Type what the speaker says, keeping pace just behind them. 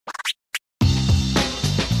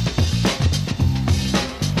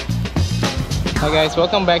Hi guys,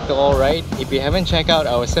 welcome back to Aweride. If you haven't checked out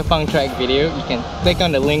our Sepang track video, you can click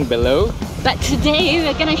on the link below. But today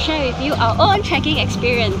we're gonna share with you our own trekking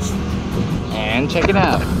experience. And check it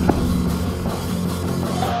out.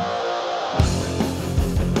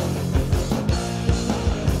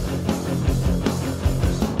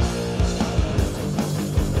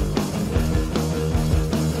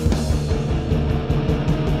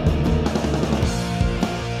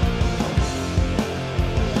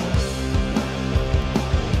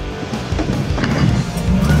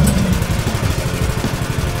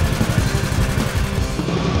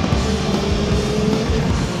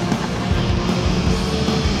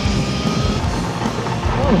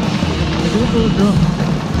 Oh my god!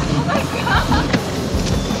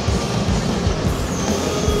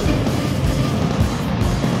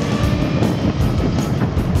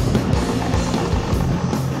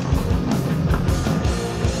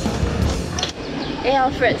 Hey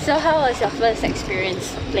Alfred, so how was your first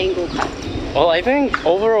experience playing go-kart? Well, I think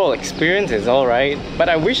overall experience is alright, but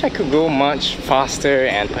I wish I could go much faster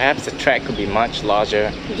and perhaps the track could be much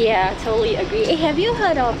larger. Yeah, totally agree. Hey, have you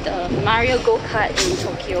heard of the Mario Go-Kart in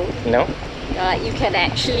Tokyo? No? You can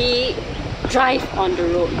actually drive on the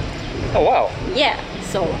road. Oh wow! Yeah,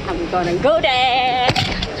 so I'm gonna go there.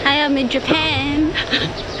 Hi, I'm in Japan.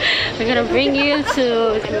 We're gonna bring you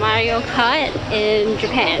to Mario Kart in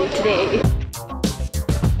Japan today.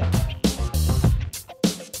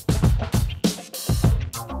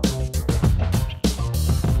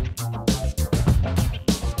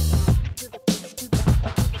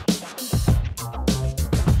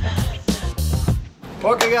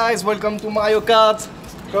 Okay guys, welcome to Mario Kart.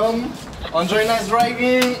 Come, enjoy nice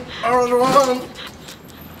driving around.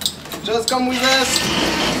 Just come with us.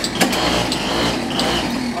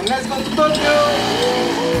 And let's go to Tokyo.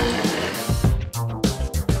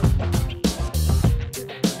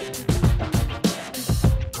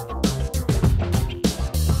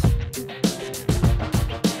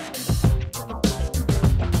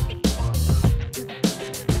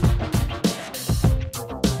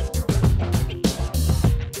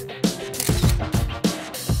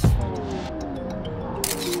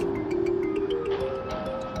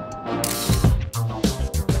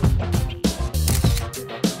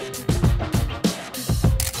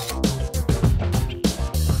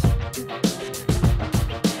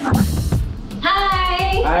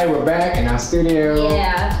 Hi, we're back in our studio.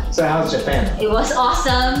 Yeah. So how's Japan? It was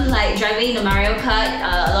awesome, like driving the Mario Kart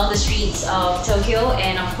along the streets of Tokyo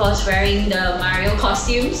and of course wearing the Mario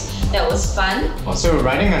costumes. That was fun. Also,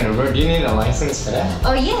 riding on the road, do you need a license for that?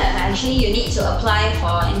 Oh yeah, actually you need to apply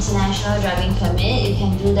for international driving permit. You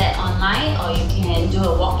can do that online or you can do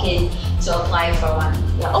a walk-in to apply for one.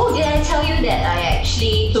 Yeah. Oh, did I tell you that I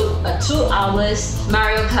actually took a 2 hours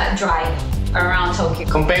Mario Kart drive around Tokyo?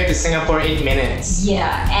 Compared to Singapore, 8 minutes.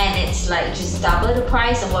 Yeah, and it's like just double the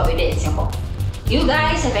price of what we did in Singapore. You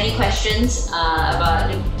guys have any questions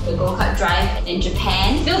about the go-kart drive in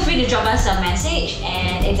Japan, feel free to drop us a message,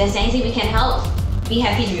 and if there's anything we can help, be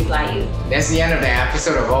happy to reply you. That's the end of the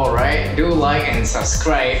episode of Aweride. Do like and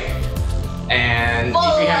subscribe. And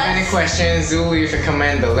Follow if you have us. any questions, do leave a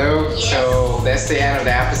comment below. Yes. So that's the end of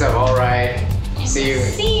the episode of Aweride. See you.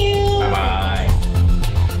 See you!